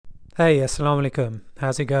Hey, Assalamu alaikum.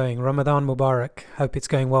 How's it going? Ramadan Mubarak. Hope it's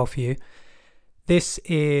going well for you. This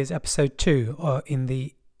is episode 2 in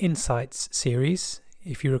the Insights series.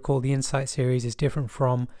 If you recall, the Insights series is different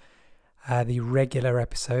from the regular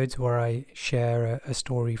episodes where I share a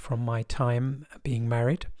story from my time being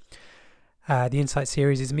married. The Insights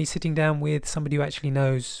series is me sitting down with somebody who actually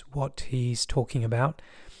knows what he's talking about,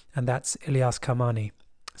 and that's Ilyas Kamani,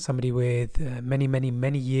 somebody with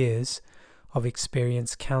many years of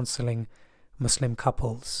experience counseling Muslim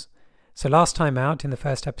couples. So last time out, in the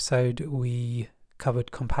first episode, we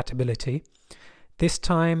covered compatibility. This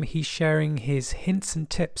time he's sharing his hints and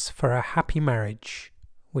tips for a happy marriage,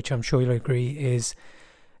 which I'm sure you'll agree is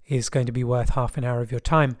going to be worth half an hour of your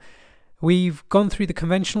time. We've gone through the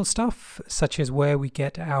conventional stuff, such as where we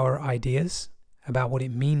get our ideas about what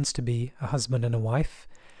it means to be a husband and a wife.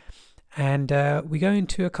 And we go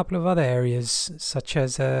into a couple of other areas, such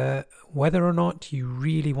as whether or not you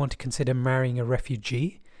really want to consider marrying a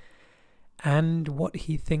refugee, and what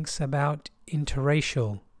he thinks about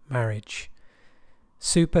interracial marriage.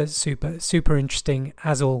 Super interesting.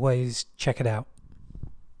 As always, check it out.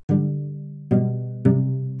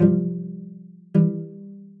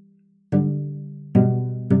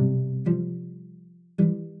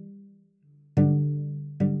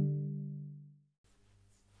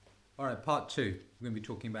 All right, part 2. We're going to be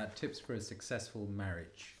talking about tips for a successful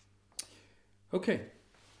marriage. Okay.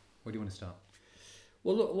 Where do you want to start?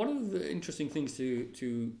 Well, look, one of the interesting things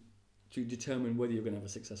to determine whether you're going to have a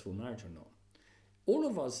successful marriage or not, all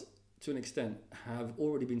of us, to an extent, have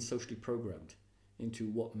already been socially programmed into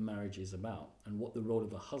what marriage is about and what the role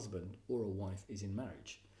of a husband or a wife is in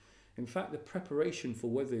marriage. In fact, the preparation,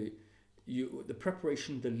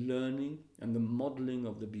 the learning and the modeling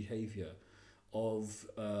of the behavior of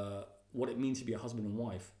what it means to be a husband and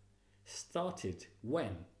wife started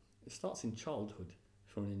when? It starts in childhood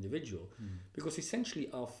for an individual, because essentially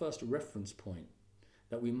our first reference point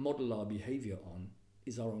that we model our behavior on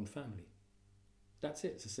is our own family. That's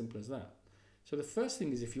it. It's as simple as that. So the first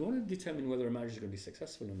thing is, if you want to determine whether a marriage is going to be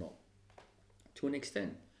successful or not, to an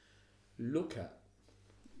extent, look at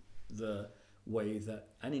the way that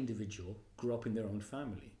an individual grew up in their own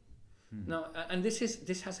family. Now, and this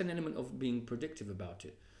has an element of being predictive about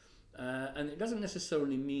it. And it doesn't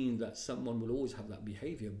necessarily mean that someone will always have that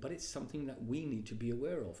behavior, but it's something that we need to be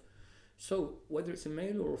aware of. So whether it's a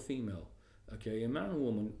male or a female, okay, a man or a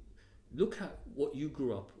woman, look at what you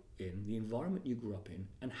grew up in, the environment you grew up in,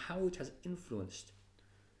 and how it has influenced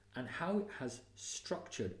and how it has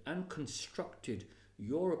structured and constructed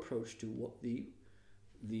your approach to what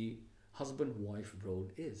the husband-wife role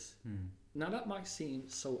is. Now that might seem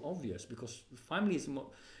so obvious, because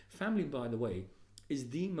family, by the way, is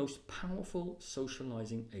the most powerful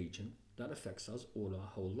socializing agent that affects us all our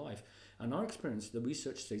whole life. And our experience, the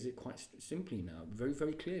research says it quite simply now,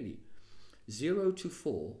 very clearly. 0 to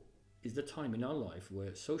 4 is the time in our life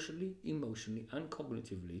where socially, emotionally, and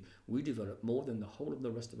cognitively we develop more than the whole of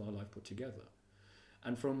the rest of our life put together.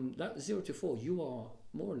 And from that 0 to 4, you are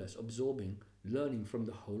more or less absorbing, learning from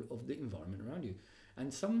the whole of the environment around you.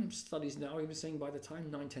 And some studies now are even saying by the time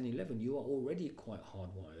 9, 10, 11, you are already quite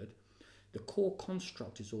hardwired. The core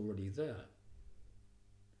construct is already there.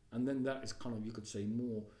 And then that is kind of, you could say,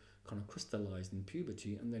 more kind of crystallized in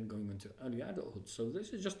puberty and then going into early adulthood. So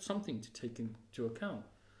this is just something to take into account.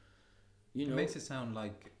 It makes it sound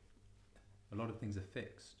like a lot of things are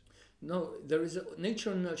fixed. No, there is a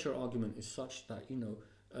nature and nurture argument is such that,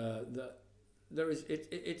 that there is,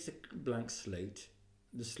 it's a blank slate.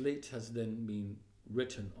 The slate has then been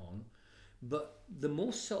written on, but the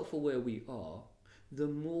more self-aware we are, the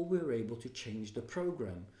more we're able to change the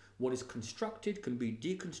program. What is constructed can be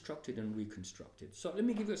deconstructed and reconstructed. So let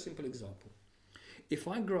me give you a simple example. If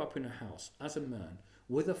I grow up in a house as a man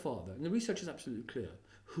with a father, and the research is absolutely clear,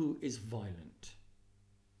 who is violent,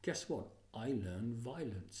 guess what? I learn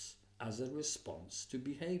violence as a response to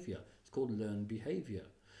behavior. It's called learned behavior.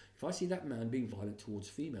 If I see that man being violent towards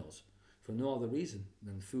females for no other reason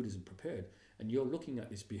than food isn't prepared, and you're looking at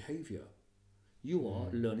this behavior, you are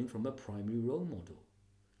learning from a primary role model.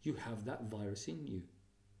 You have that virus in you.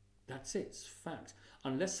 That's it, it's fact.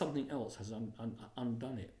 Unless something else has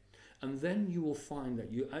undone it. And then you will find that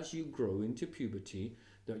as you grow into puberty,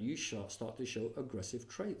 that you start to show aggressive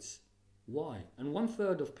traits. Why? And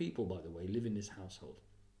 1/3 of people, by the way, live in this household.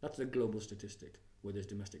 That's a global statistic where there's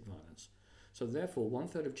domestic violence. So therefore,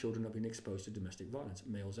 1/3 of children have been exposed to domestic violence,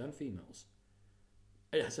 males and females.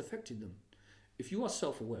 It has affected them. If you are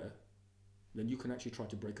self-aware, then you can actually try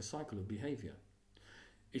to break a cycle of behavior.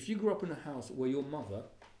 If you grew up in a house where your mother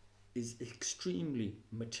is extremely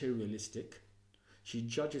materialistic, She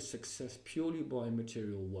judges success purely by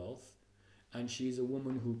material wealth, and she's a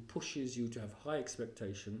woman who pushes you to have high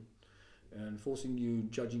expectation and forcing you,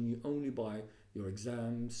 judging you only by your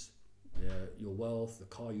exams, your wealth, the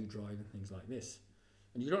car you drive, and things like this.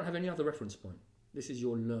 And you don't have any other reference point. This is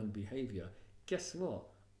your learned behavior. Guess what?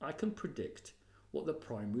 I can predict what the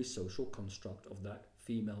primary social construct of that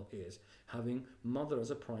female is, having mother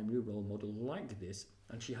as a primary role model like this,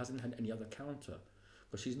 and she hasn't had any other counter,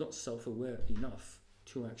 because she's not self-aware enough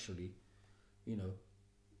to actually,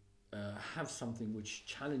 have something which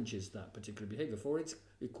challenges that particular behavior.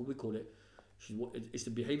 We call it, it's the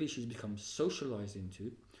behavior she's become socialized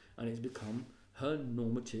into, and it's become her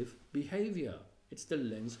normative behavior. It's the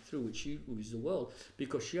lens through which she views the world,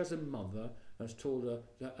 because she has a mother that's told her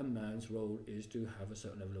that a man's role is to have a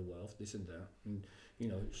certain level of wealth, this and that, and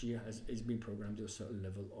she is being programmed to a certain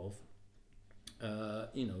level of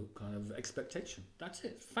kind of expectation. That's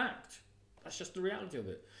it. Fact. That's just the reality of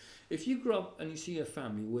it. If you grow up and you see a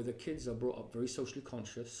family where the kids are brought up very socially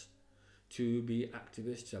conscious, to be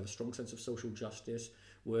activists, to have a strong sense of social justice,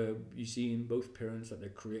 where you see in both parents that they're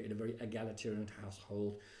creating a very egalitarian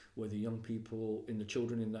household, where the young people, the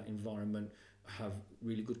children in that environment have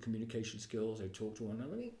really good communication skills, they talk to one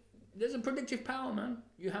another. I mean, there's a predictive power, man.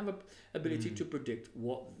 You have an ability to predict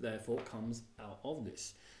what therefore comes out of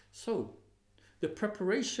this. So the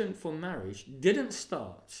preparation for marriage didn't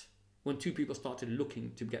start when two people started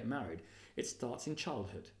looking to get married. It starts in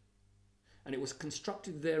childhood. And it was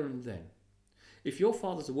constructed there and then. If your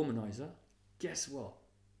father's a womanizer, guess what?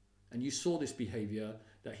 And you saw this behavior,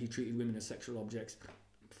 that he treated women as sexual objects,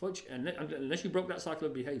 unless you broke that cycle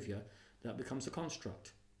of behavior, that becomes a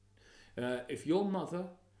construct. If your mother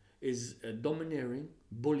is domineering,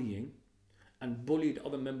 bullying, and bullied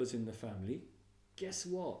other members in the family, guess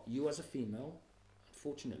what? You as a female,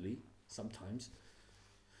 unfortunately, sometimes,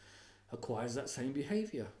 acquires that same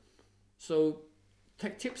behavior. So,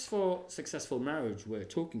 tips for successful marriage we're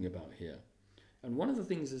talking about here. And one of the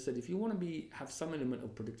things is that if you want to have some element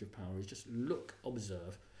of predictive power, is just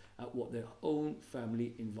observe at what their own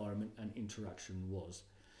family environment and interaction was.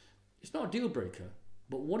 It's not a deal breaker,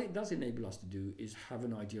 but what it does enable us to do is have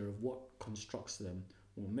an idea of what constructs them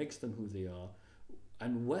or makes them who they are,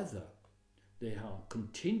 and whether they are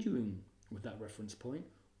continuing with that reference point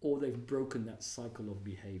or they've broken that cycle of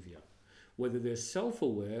behavior, whether they're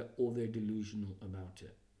self-aware or they're delusional about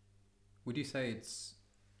it. Would you say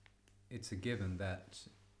it's a given that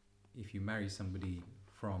if you marry somebody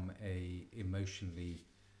from a emotionally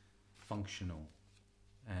functional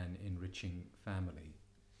and enriching family,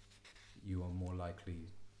 you are more likely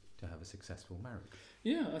to have a successful marriage?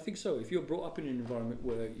 Yeah, I think so. If you're brought up in an environment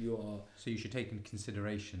where you are... So you should take into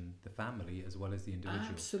consideration the family as well as the individual.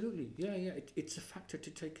 Absolutely. Yeah. It's a factor to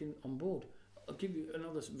take in on board. I'll give you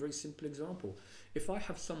another very simple example. If I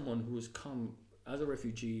have someone who has come as a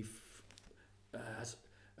refugee,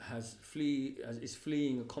 is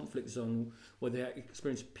fleeing a conflict zone where they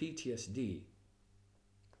experience PTSD,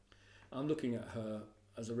 I'm looking at her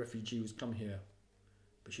as a refugee who's come here,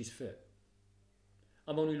 but she's fit.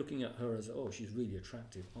 I'm only looking at her as, she's really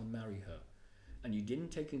attractive, I'll marry her. And you didn't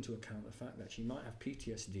take into account the fact that she might have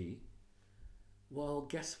PTSD. Well,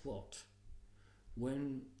 guess what?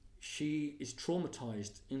 When she is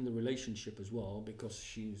traumatized in the relationship as well, because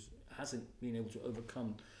she hasn't been able to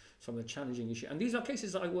overcome some of the challenging issues. And these are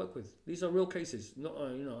cases that I work with. These are real cases. Not,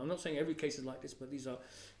 I'm not saying every case is like this, but these are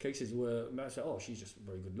cases where I say, she's just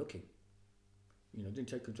very good looking. Didn't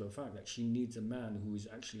take into account that she needs a man who is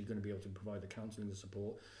actually going to be able to provide the counselling, the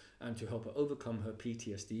support, and to help her overcome her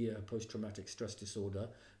PTSD, her post-traumatic stress disorder,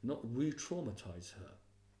 not re-traumatize her.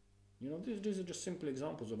 These are just simple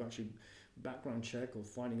examples of actually background check or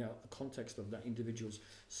finding out the context of that individual's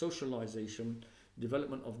socialization,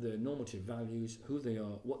 development of their normative values, who they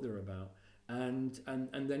are, what they're about, and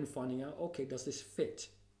then finding out, does this fit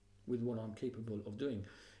with what I'm capable of doing?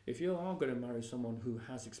 If you are going to marry someone who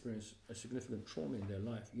has experienced a significant trauma in their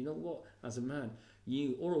life, you know what? As a man,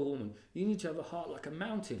 you or a woman, you need to have a heart like a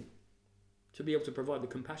mountain to be able to provide the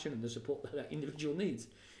compassion and the support that individual needs.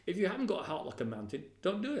 If you haven't got a heart like a mountain,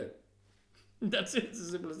 don't do it. That's it. It's as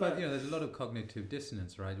simple as that. But there's a lot of cognitive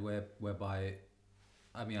dissonance, right? Whereby,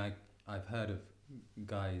 I've heard of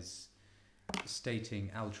guys stating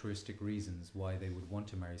altruistic reasons why they would want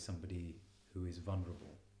to marry somebody who is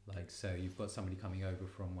vulnerable. Like, so you've got somebody coming over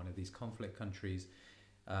from one of these conflict countries,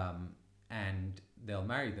 and they'll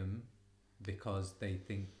marry them because they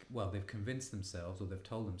think, they've convinced themselves or they've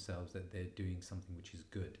told themselves that they're doing something which is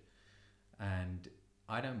good. And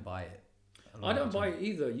I don't buy it. I don't buy it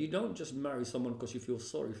either. You don't just marry someone because you feel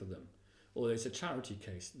sorry for them or it's a charity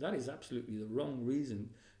case. That is absolutely the wrong reason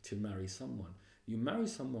to marry someone. You marry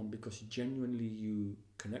someone because genuinely you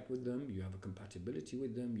connect with them, you have a compatibility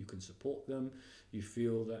with them, you can support them, you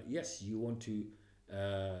feel that yes, you want to,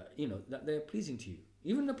 that they're pleasing to you.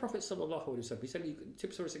 Even the Prophet sallallahu alaihi wasallam, he said,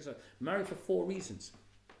 tips for a success: marry for 4 reasons.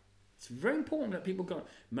 It's very important that people go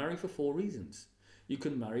marry for 4 reasons. You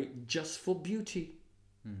can marry just for beauty,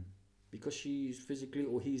 because she's physically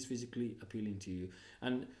or he's physically appealing to you,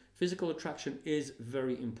 and physical attraction is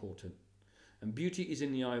very important. And beauty is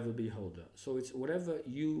in the eye of the beholder. So it's whatever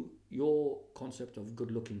your concept of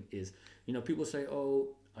good looking is. People say,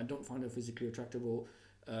 oh, I don't find her physically attractive, or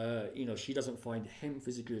she doesn't find him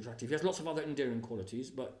physically attractive. He has lots of other endearing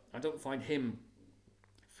qualities, but I don't find him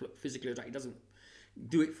physically attractive. He doesn't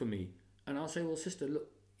do it for me. And I'll say, well, sister,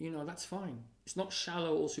 look, that's fine. It's not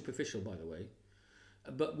shallow or superficial, by the way.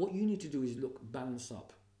 But what you need to do is balance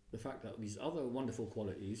up the fact that these other wonderful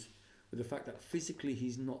qualities with the fact that physically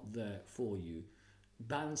he's not there for you.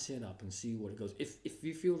 Balance it up and see what it goes. If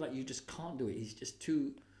you feel that you just can't do it, he's just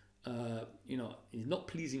too, he's not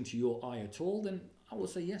pleasing to your eye at all, then I will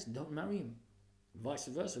say yes, don't marry him. Vice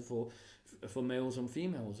versa for males and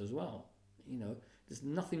females as well. There's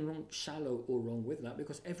nothing wrong, shallow or wrong with that,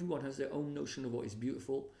 because everyone has their own notion of what is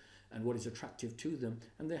beautiful and what is attractive to them,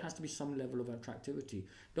 and there has to be some level of attractivity.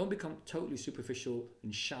 Don't become totally superficial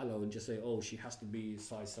and shallow and just say, oh, she has to be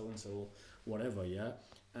size so and so or whatever, yeah.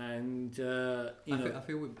 And I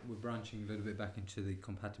feel we're branching a little bit back into the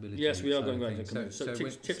compatibility. Yes, we are going back to so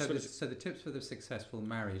the tips for the successful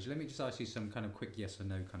marriage. Let me just ask you some kind of quick yes or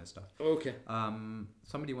no kind of stuff. Okay.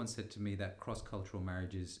 Somebody once said to me that cross-cultural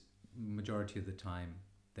marriages, majority of the time,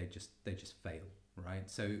 they just fail.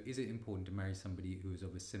 Right. So, is it important to marry somebody who is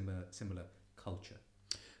of a similar culture?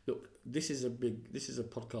 Look, this is a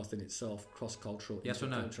podcast in itself, cross-cultural. Yes or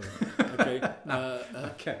no? Okay.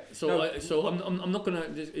 Okay. So I'm not gonna.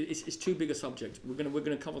 It's too big a subject. We're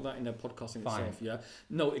gonna cover that in a podcast in itself. Yeah.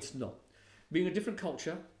 No, it's not. Being a different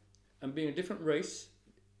culture, and being a different race,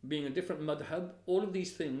 being a different madhab, all of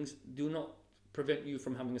these things do not prevent you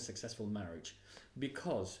from having a successful marriage,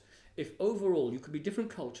 because if overall you could be different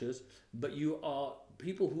cultures, but you are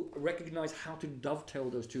people who recognize how to dovetail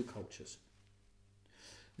those two cultures,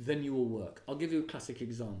 then you will work. I'll give you a classic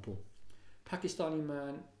example. Pakistani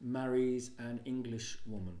man marries an English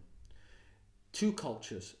woman. 2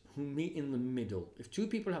 cultures who meet in the middle. If 2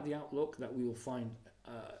 people have the outlook that we will find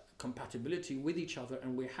compatibility with each other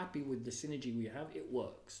and we're happy with the synergy we have, it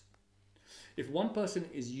works. If one person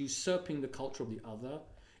is usurping the culture of the other,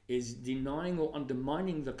 is denying or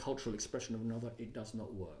undermining the cultural expression of another, it does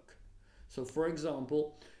not work. So, for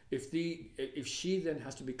example, if she then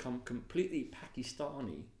has to become completely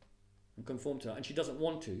Pakistani and conform to that, and she doesn't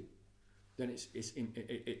want to, then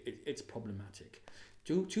it's problematic.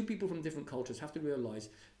 Two people from different cultures have to realize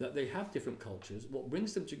that they have different cultures. What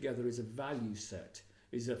brings them together is a value set,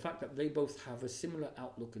 is the fact that they both have a similar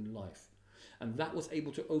outlook in life, and that was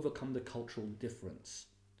able to overcome the cultural difference.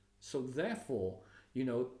 So, therefore,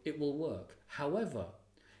 it will work. However,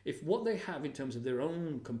 if what they have in terms of their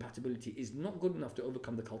own compatibility is not good enough to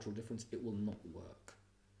overcome the cultural difference, it will not work.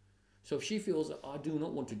 So if she feels that I do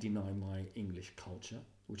not want to deny my English culture,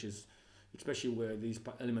 which is especially where these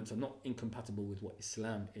elements are not incompatible with what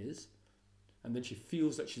Islam is, and then she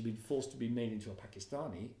feels that she's been forced to be made into a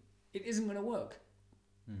Pakistani, it isn't going to work.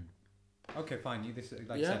 Okay, fine. This,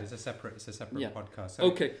 I said, it's a separate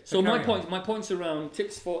podcast. So my points around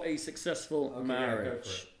tips for a successful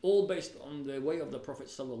marriage, all based on the way of the Prophet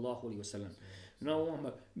sallallahu alaihi wasallam.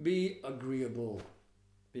 No, be agreeable.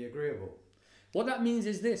 Be agreeable. What that means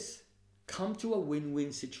is this: come to a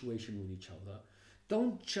win-win situation with each other.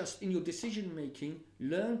 Don't just, in your decision making,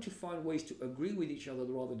 learn to find ways to agree with each other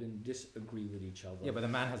rather than disagree with each other. Yeah, but the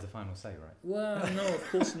man has the final say, right? Well, no, of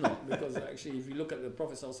course not. Because actually, if you look at the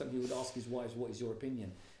Prophet ﷺ, he would ask his wives, what is your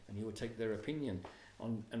opinion? And he would take their opinion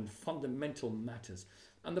on fundamental matters.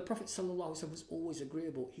 And the Prophet ﷺ was always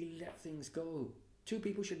agreeable. He let things go. 2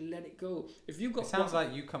 people should let it go. If you've got, it sounds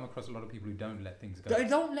like you come across a lot of people who don't let things go. They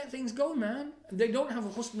don't let things go, man. They don't have a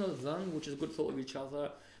husn al-dhan, which is a good thought of each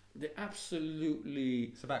other. They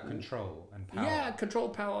absolutely... It's about control and power. Yeah, control,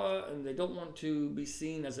 power, and they don't want to be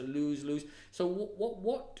seen as a lose-lose. So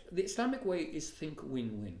what the Islamic way is think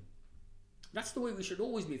win-win. That's the way we should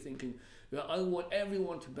always be thinking. I want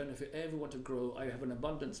everyone to benefit, everyone to grow. I have an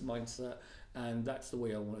abundance mindset, and that's the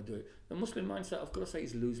way I want to do it. The Muslim mindset, I've got to say,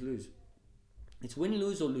 is lose-lose. It's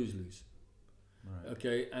win-lose or lose-lose. Right.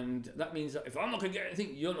 Okay, and that means that if I'm not going to get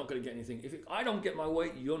anything, you're not going to get anything. If I don't get my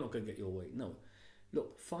way, you're not going to get your way. No.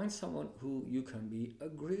 Look, find someone who you can be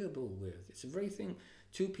agreeable with. It's a very thing.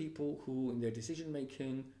 2 people who, in their decision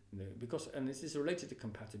making, and this is related to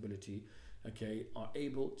compatibility, okay, are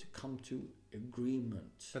able to come to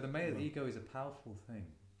agreement. But the male ego is a powerful thing.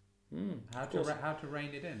 How Of course. how to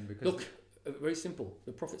rein it in? Because Look, very simple.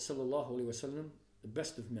 The Prophet sallallahu alaihi wasallam, the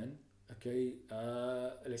best of men, okay,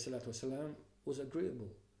 alayhi salatu wasalam, was agreeable,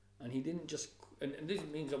 and he didn't just. And this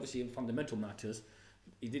means obviously in fundamental matters,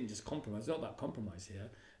 he didn't just compromise. It's not about compromise here,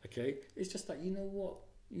 okay. It's just that you know what,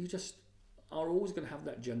 you just are always going to have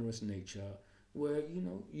that generous nature where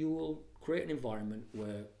you will create an environment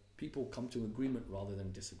where people come to agreement rather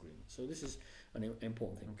than disagreement. So this is an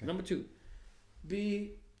important thing. Okay. Number 2,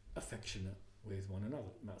 be affectionate with one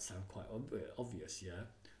another. It might sound quite obvious, yeah.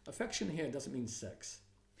 Affection here doesn't mean sex.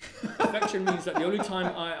 Affection means that the only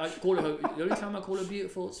time I call her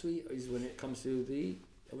beautiful, sweet, is when it comes to the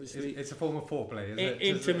obviously it's a form of foreplay, is it?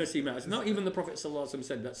 Intimacy matters. Not even the Prophet ﷺ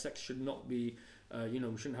said that sex should not be, we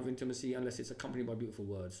shouldn't have intimacy unless it's accompanied by beautiful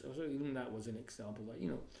words. So even that was an example that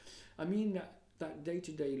I mean that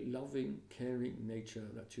day-to-day loving, caring nature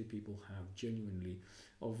that two people have genuinely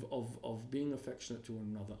of being affectionate to one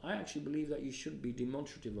another. I actually believe that you should be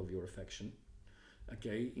demonstrative of your affection.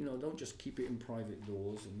 Okay, don't just keep it in private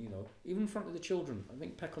doors, and even in front of the children. I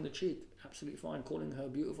think peck on the cheek, absolutely fine. Calling her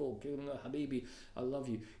beautiful, calling her habibi, I love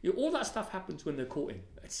you. All that stuff happens when they're courting.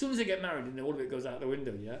 As soon as they get married, and all of it goes out the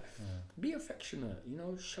window. Yeah, be affectionate.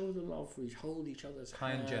 Show the love for hold each other's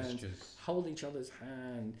kind hands, gestures. Hold each other's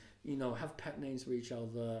hand. Have pet names for each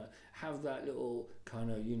other. Have that little kind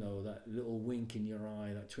of that little wink in your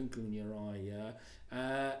eye, that twinkle in your eye. Yeah,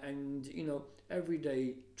 and every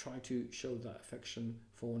day try to show that affection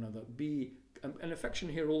for one another. And affection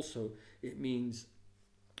here also means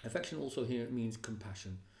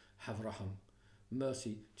compassion, have raham,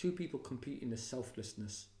 mercy. Two people compete in the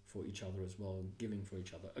selflessness for each other as well, giving for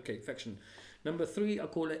each other. Okay, affection. Number 3, I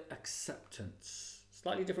call it acceptance.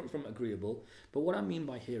 Slightly different from agreeable, but what I mean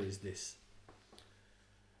by here is this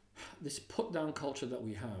put down culture that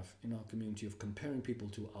we have in our community of comparing people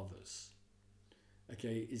to others,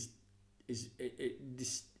 okay,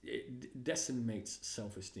 it decimates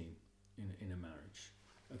self-esteem in a marriage.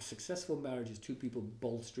 A successful marriage is two people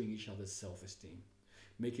bolstering each other's self-esteem,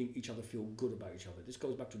 making each other feel good about each other. This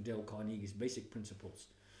goes back to Dale Carnegie's basic principles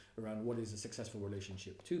around what is a successful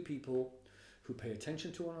relationship. Two people who pay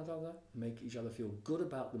attention to one another, make each other feel good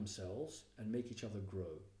about themselves, and make each other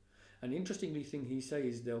grow. And interestingly thing he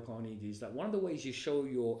says, Dale Carnegie, is that one of the ways you show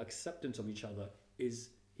your acceptance of each other is,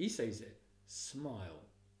 he says it, smile.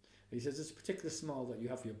 And he says there's a particular smile that you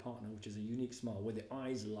have for your partner, which is a unique smile, where the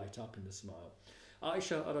eyes light up in the smile.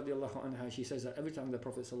 Aisha radiallahu anha, she says that every time the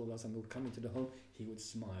Prophet ﷺ would come into the home, he would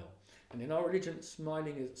smile. And in our religion,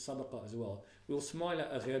 smiling is sadaqah as well. We'll smile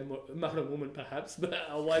at a ghair mahram woman perhaps, but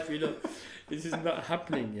our wife, this is not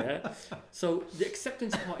happening, yeah? So the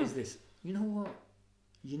acceptance part is this. You know what?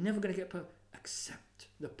 You're never going to get accept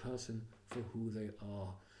the person for who they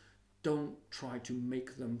are. Don't try to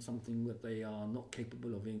make them something that they are not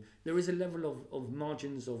capable of being. There is a level of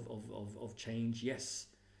margins of change, yes.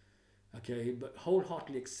 Okay, but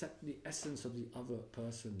wholeheartedly accept the essence of the other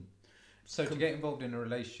person. So to get involved in a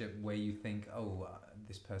relationship where you think,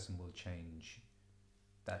 this person will change,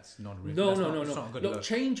 that's not really... No. Not good. Look,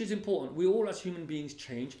 change is important. We all as human beings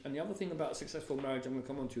change. And the other thing about a successful marriage I'm going to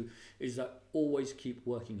come on to is that always keep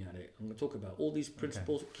working at it. I'm going to talk about all these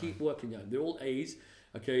principles, keep working at it. They're all A's.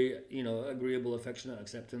 Okay, agreeable, affectionate,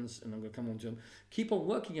 acceptance, and I'm going to come on to them. Keep on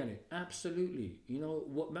working at it, absolutely.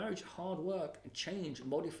 What marriage, hard work, change,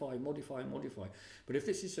 modify. But if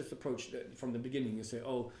this is just approach that from the beginning, you say,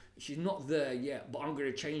 she's not there yet, but I'm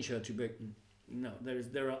going to change her to be... No,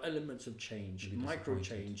 there are elements of change, micro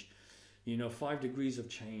change, 5 degrees of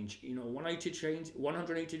change,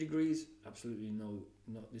 180 degrees, absolutely no.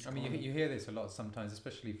 This you hear this a lot sometimes,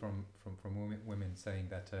 especially from women saying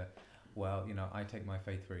that... I take my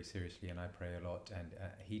faith very seriously and I pray a lot, and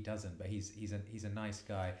he doesn't, but he's a nice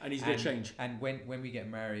guy, and he's going to change. And when we get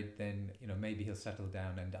married, then maybe he'll settle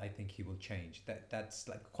down, and I think he will change. That's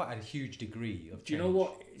like quite a huge degree of change. Do you know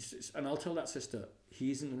what? And I'll tell that sister,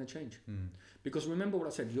 he isn't going to change, because remember what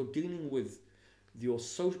I said. You're dealing with your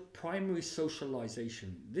primary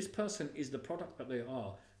socialization. This person is the product that they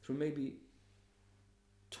are through maybe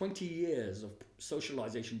 20 years of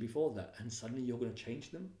socialization before that, and suddenly you're going to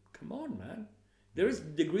change them. Come on, man. There is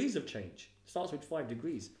degrees of change. It starts with 5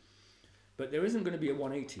 degrees. But there isn't going to be a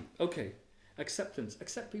 180. Okay. Acceptance.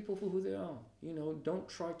 Accept people for who they are. Don't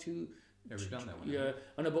try to... Yeah, we've done that one. Yeah.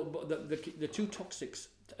 I know, but the two toxic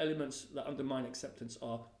elements that undermine acceptance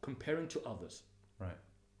are comparing to others. Right.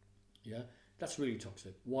 Yeah. That's really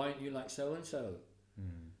toxic. Why aren't you like so-and-so?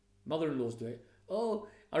 Mother-in-laws do it.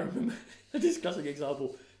 I remember a disgusting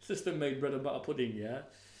example. Sister made bread and butter pudding, yeah?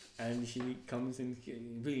 and she comes in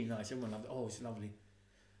really nice. Everyone loves it. Oh, it's lovely.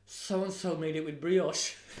 So and so made it with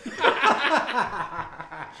brioche.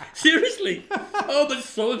 Seriously. Oh, but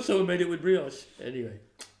so and so made it with brioche. Anyway,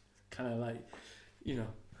 kind of like, you know,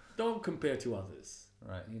 don't compare to others.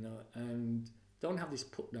 Right. You know, and don't have this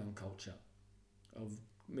put down culture of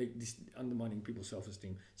make this undermining people's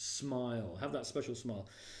self-esteem. Smile. Have that special smile.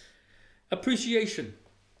 Appreciation.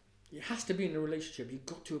 It has to be in a relationship. You've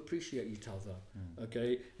got to appreciate each other.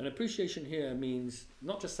 Okay? And appreciation here means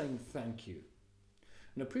not just saying thank you.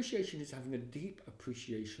 An appreciation is having a deep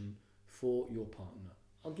appreciation for your partner.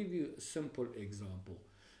 I'll give you a simple example.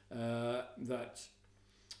 You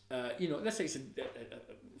know, let's say it's a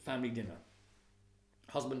family dinner.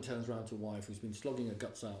 Husband turns around to wife who's been slogging her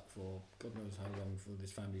guts out for God knows how long for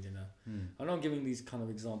this family dinner. I'm not giving these kind of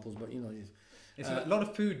examples, but you know, it's a lot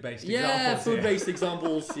of food-based yeah, examples. food-based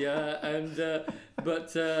examples. Yeah, and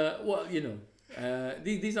well, you know,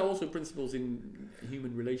 these are also principles in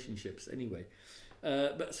human relationships, anyway.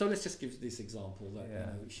 But so let's just give this example that you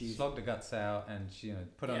know, she slogged the guts out and she, you know,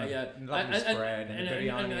 put on a and lovely spread and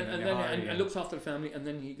biryani and looks after the family, and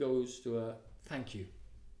then he goes to her, thank you.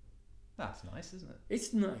 That's nice, isn't it?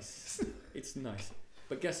 It's nice. It's nice.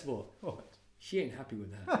 But guess what? What? She ain't happy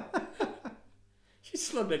with that. She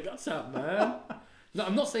slugged her guts out, man. No,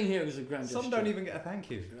 I'm not saying here it was a grand gesture. Some don't even get a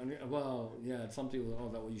thank you. I mean, well, yeah, some people, oh,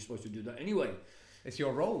 that what you're supposed to do that. Anyway. It's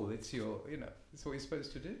your role. It's your, you know, it's what you're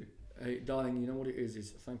supposed to do. Hey, darling, you know what it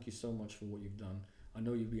is thank you so much for what you've done. I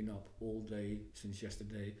know you've been up all day since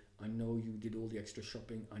yesterday. I know you did all the extra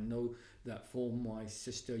shopping. I know that for my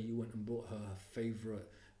sister, you went and bought her favourite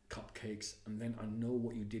cupcakes, and then I know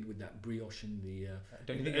what you did with that brioche in the.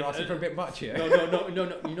 Don't you think you're asking for a bit much here? No.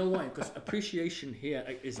 You know why? Because appreciation here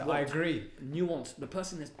is. I agree. Nuance. The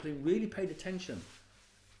person has really paid attention.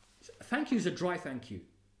 Thank you is a dry thank you.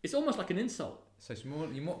 It's almost like an insult. So it's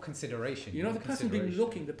more consideration. You know, the person's been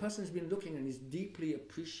looking. The person's been looking and is deeply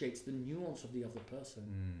appreciates the nuance of the other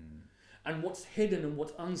person, and what's hidden and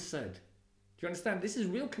what's unsaid. Do you understand? This is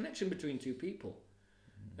real connection between two people.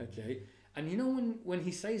 Okay. And you know, when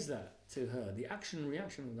he says that to her, the action and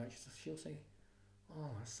reaction of that, she'll say, oh,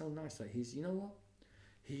 that's so nice that he's, you know what?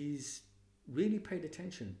 He's really paid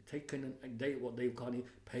attention, taken what they've called,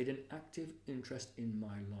 paid an active interest in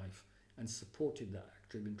my life and supported that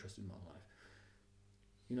active interest in my life.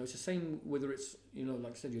 You know, it's the same whether it's, you know,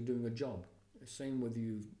 like I said, you're doing a job. The same whether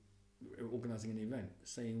you're organising an event. The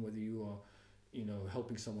same whether you are, you know,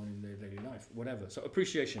 helping someone in their daily life, whatever. So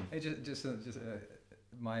appreciation. It just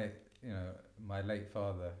my... You know, my late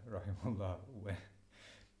father, rahimahullah,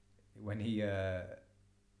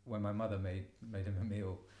 when my mother made him a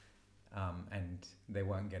meal, and they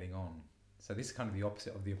weren't getting on. So this is kind of the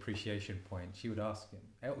opposite of the appreciation point. She would ask him.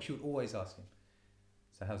 She would always ask him,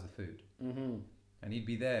 "So how's the food?" Mm-hmm. And he'd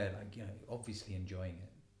be there, like, you know, obviously enjoying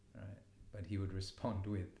it, right? But he would respond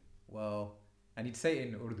with, "Well," and he'd say it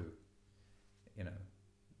in Urdu, you know.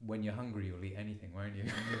 When you're hungry, you'll eat anything, won't you?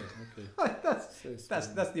 Yeah, okay.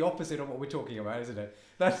 that's the opposite of what we're talking about, isn't it?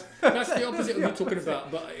 That's the opposite of what you're talking about,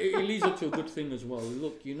 but it leads up to a good thing as well.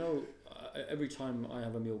 Look, you know, every time I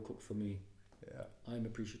have a meal cooked for me, I'm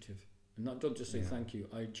appreciative. And don't just say thank you.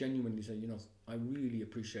 I genuinely say, you know, I really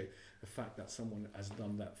appreciate the fact that someone has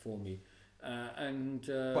done that for me.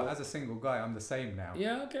 But as a single guy, I'm the same now.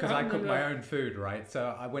 Yeah, okay. Because I cook my own food, right?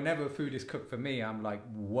 So whenever food is cooked for me, I'm like,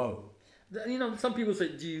 whoa. You know, some people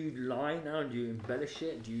say, do you lie now? Do you embellish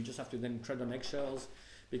it? Do you just have to then tread on eggshells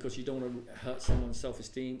because you don't want to hurt someone's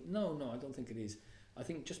self-esteem? No, I don't think it is. I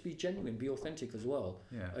think just be genuine, be authentic as well.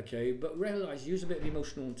 Yeah. Okay, but realize, use a bit of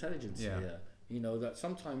emotional intelligence here. You know, that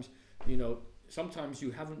sometimes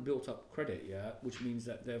you haven't built up credit yet, which means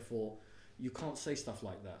that therefore you can't say stuff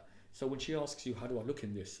like that. So when she asks you, how do I look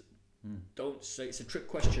in this? Don't say it's a trick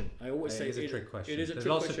question. I always say it is a trick question. It is a There's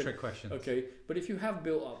trick lots question. of trick questions. Okay, but if you have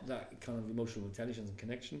built up that kind of emotional intelligence and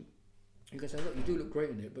connection, you can say, look, you do look great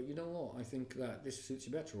in it, but you know what? I think that this suits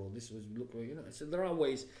you better, or this was look, you know. So there are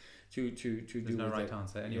ways to do. There's no right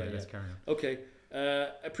answer. Anyway, let's carry on. Okay,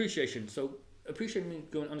 appreciation. So appreciation means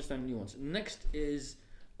go and understand nuance. Next is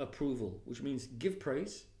approval, which means give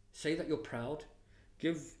praise, say that you're proud,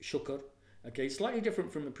 give shukr. Okay, slightly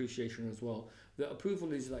different from appreciation as well. The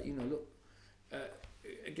approval is that, you know, look,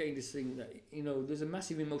 again, this thing that, you know, there's a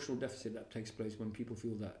massive emotional deficit that takes place when people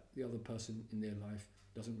feel that the other person in their life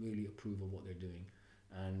doesn't really approve of what they're doing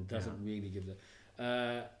and doesn't really give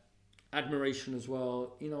the admiration as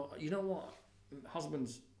well. You know what?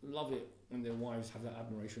 Husbands love it when their wives have that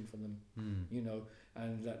admiration for them, you know,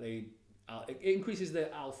 and that it increases their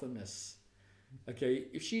alphaness. Okay,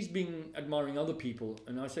 if she's been admiring other people,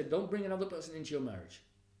 and I said, don't bring another person into your marriage.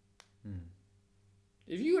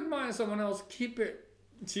 If you admire someone else, keep it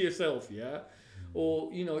to yourself, yeah?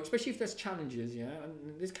 Or, you know, especially if there's challenges, yeah?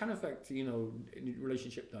 And this can affect, you know,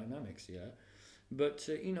 relationship dynamics, yeah? But,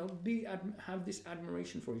 you know, have this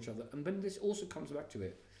admiration for each other. And then this also comes back to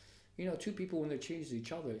it. You know, two people, when they choose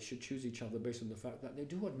each other, should choose each other based on the fact that they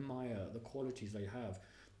do admire the qualities they have,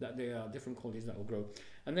 that they are different qualities that will grow.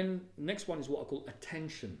 And then next one is what I call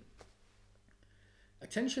attention.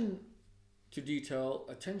 Attention to detail,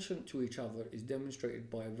 attention to each other is demonstrated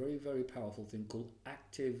by a very, very powerful thing called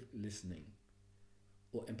active listening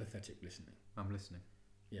or empathetic listening. I'm listening.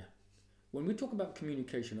 Yeah. When we talk about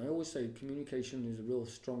communication, I always say communication is a real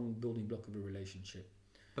strong building block of a relationship.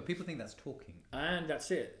 But people think that's talking. And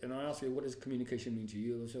that's it. And I ask you, what does communication mean to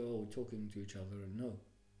you? They'll say, oh, talking to each other. And no.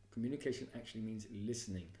 Communication actually means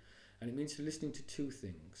listening. And it means listening to two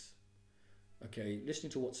things. Okay,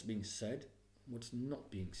 listening to what's being said, what's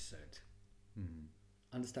not being said.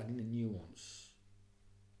 Understanding the nuance,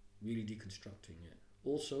 really deconstructing it.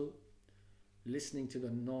 Also, listening to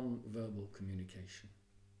the non-verbal communication.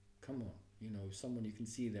 Come on, you know, someone you can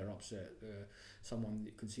see they're upset, someone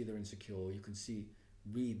you can see they're insecure, you can see,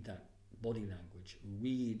 read that body language,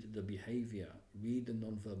 read the behavior, read the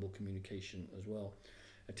non-verbal communication as well.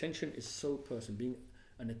 Attention is so person, being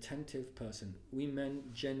an attentive person. We men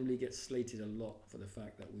generally get slated a lot for the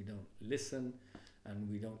fact that we don't listen and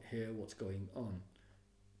we don't hear what's going on.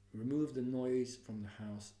 Remove the noise from the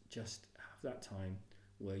house. Just have that time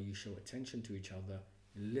where you show attention to each other,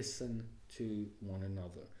 listen to one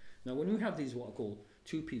another. Now, when you have these, what I call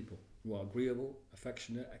two people who are agreeable,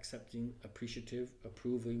 affectionate, accepting, appreciative,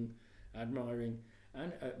 approving, admiring,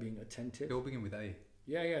 and being attentive. They all begin with A.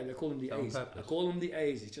 Yeah, they call them the On A's. purpose. I call them the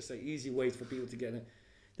A's. It's just an easy way for people to get it.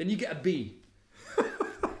 Then you get a B.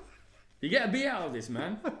 You get a B out of this,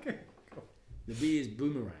 man. Okay. The B is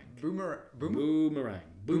boomerang. Boomerang.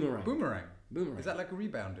 Boomerang. Is that like a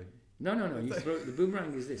rebounding? No. You throw the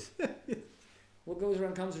boomerang is this. What goes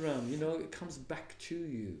around comes around. You know, it comes back to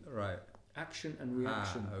you. Right. Action and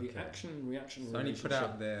reaction. Okay. The action and reaction. So only put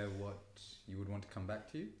relationship. out there what you would want to come back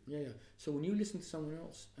to you. Yeah. So when you listen to someone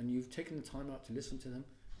else and you've taken the time out to listen to them,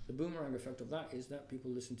 the boomerang effect of that is that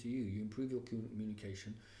people listen to you. You improve your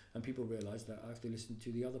communication, and people realize that I have to listen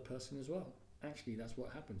to the other person as well. Actually, that's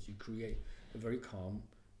what happens. You create a very calm.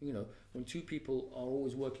 You know, when two people are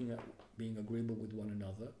always working at being agreeable with one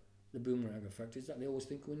another, the boomerang effect is that they always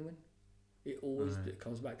think win-win. It always it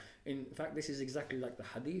comes back. In fact, this is exactly like the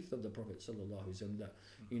hadith of the Prophet sallallahu alaihi wasallam, that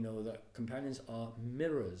you know that companions are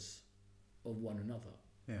mirrors of one another.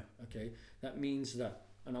 Yeah. Okay, that means that,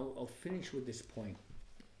 and I'll finish with this point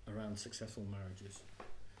around successful marriages.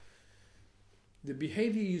 The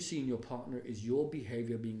behavior you see in your partner is your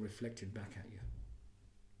behavior being reflected back at you.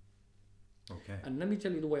 Okay. And let me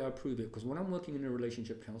tell you the way I prove it, because when I'm working in a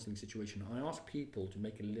relationship counseling situation, I ask people to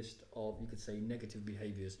make a list of, you could say, negative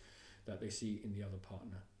behaviors that they see in the other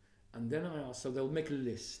partner. And then I ask, so they'll make a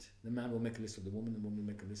list. The man will make a list of the woman will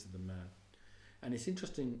make a list of the man. And it's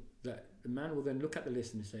interesting that the man will then look at the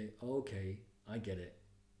list and say, oh, okay, I get it.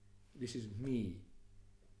 This is me.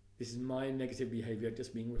 This is my negative behavior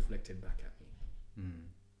just being reflected back at me.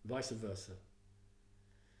 Vice versa.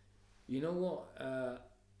 You know what?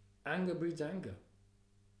 Anger breeds anger.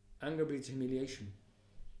 Anger breeds humiliation.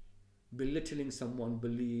 Belittling someone,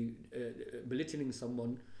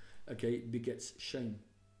 okay, begets shame.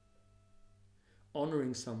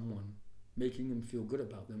 Honoring someone, making them feel good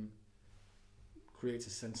about them, creates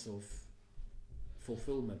a sense of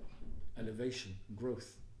fulfillment, elevation,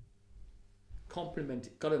 growth.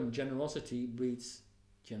 Generosity breeds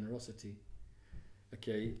generosity.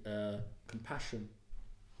 Okay, compassion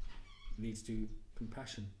leads to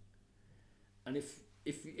compassion. And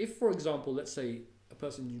if for example, let's say a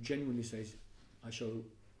person genuinely says, I show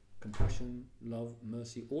compassion, love,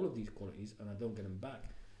 mercy, all of these qualities, and I don't get them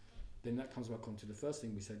back, then that comes back onto the first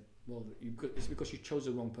thing we said. Well, it's because you chose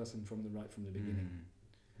the wrong person from the beginning.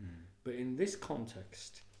 But in this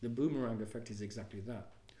context, the boomerang effect is exactly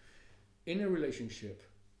that. In a relationship,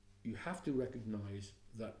 you have to recognize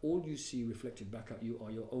that all you see reflected back at you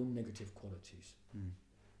are your own negative qualities.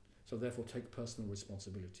 So therefore, take personal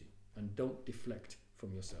responsibility and don't deflect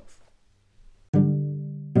from yourself.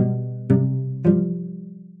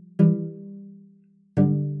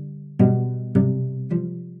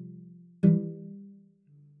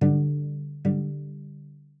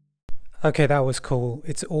 Okay, that was cool.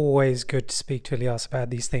 It's always good to speak to Ilyas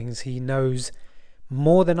about these things. He knows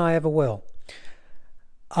more than I ever will.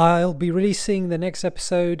 I'll be releasing the next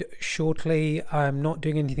episode shortly. I'm not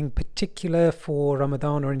doing anything particular for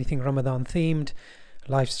Ramadan or anything Ramadan themed.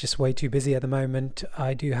 Life's just way too busy at the moment.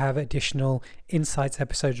 I do have additional Insights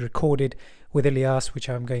episodes recorded with Ilyas, which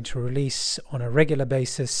I'm going to release on a regular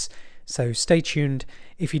basis. So stay tuned.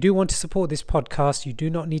 If you do want to support this podcast, you do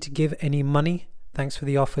not need to give any money. Thanks for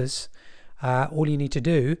the offers. All you need to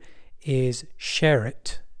do is share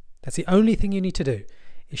it. That's the only thing you need to do,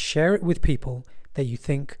 is share it with people that you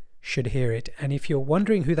think should hear it. And if you're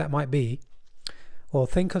wondering who that might be, well,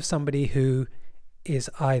 think of somebody who is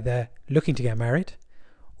either looking to get married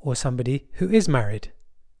or somebody who is married.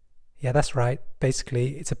 Yeah, that's right.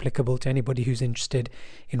 Basically, it's applicable to anybody who's interested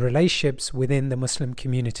in relationships within the Muslim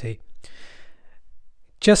community.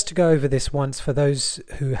 Just to go over this once for those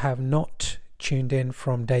who have not tuned in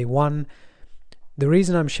from day one, the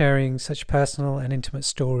reason I'm sharing such personal and intimate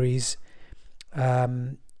stories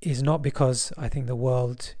is not because I think the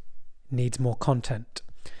world needs more content.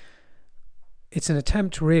 It's an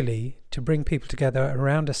attempt really to bring people together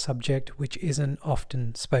around a subject which isn't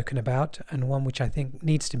often spoken about, and one which I think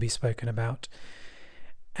needs to be spoken about.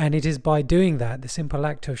 And it is by doing that, the simple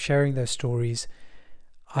act of sharing those stories,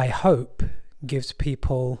 I hope gives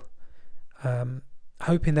people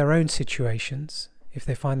hope in their own situations if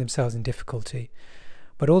they find themselves in difficulty,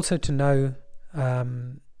 but also to know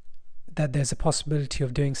that there's a possibility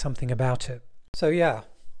of doing something about it. So yeah,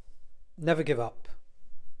 never give up.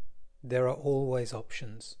 There are always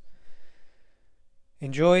options.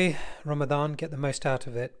 Enjoy Ramadan, get the most out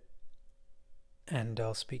of it, and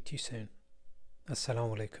I'll speak to you soon.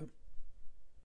 Assalamu alaikum.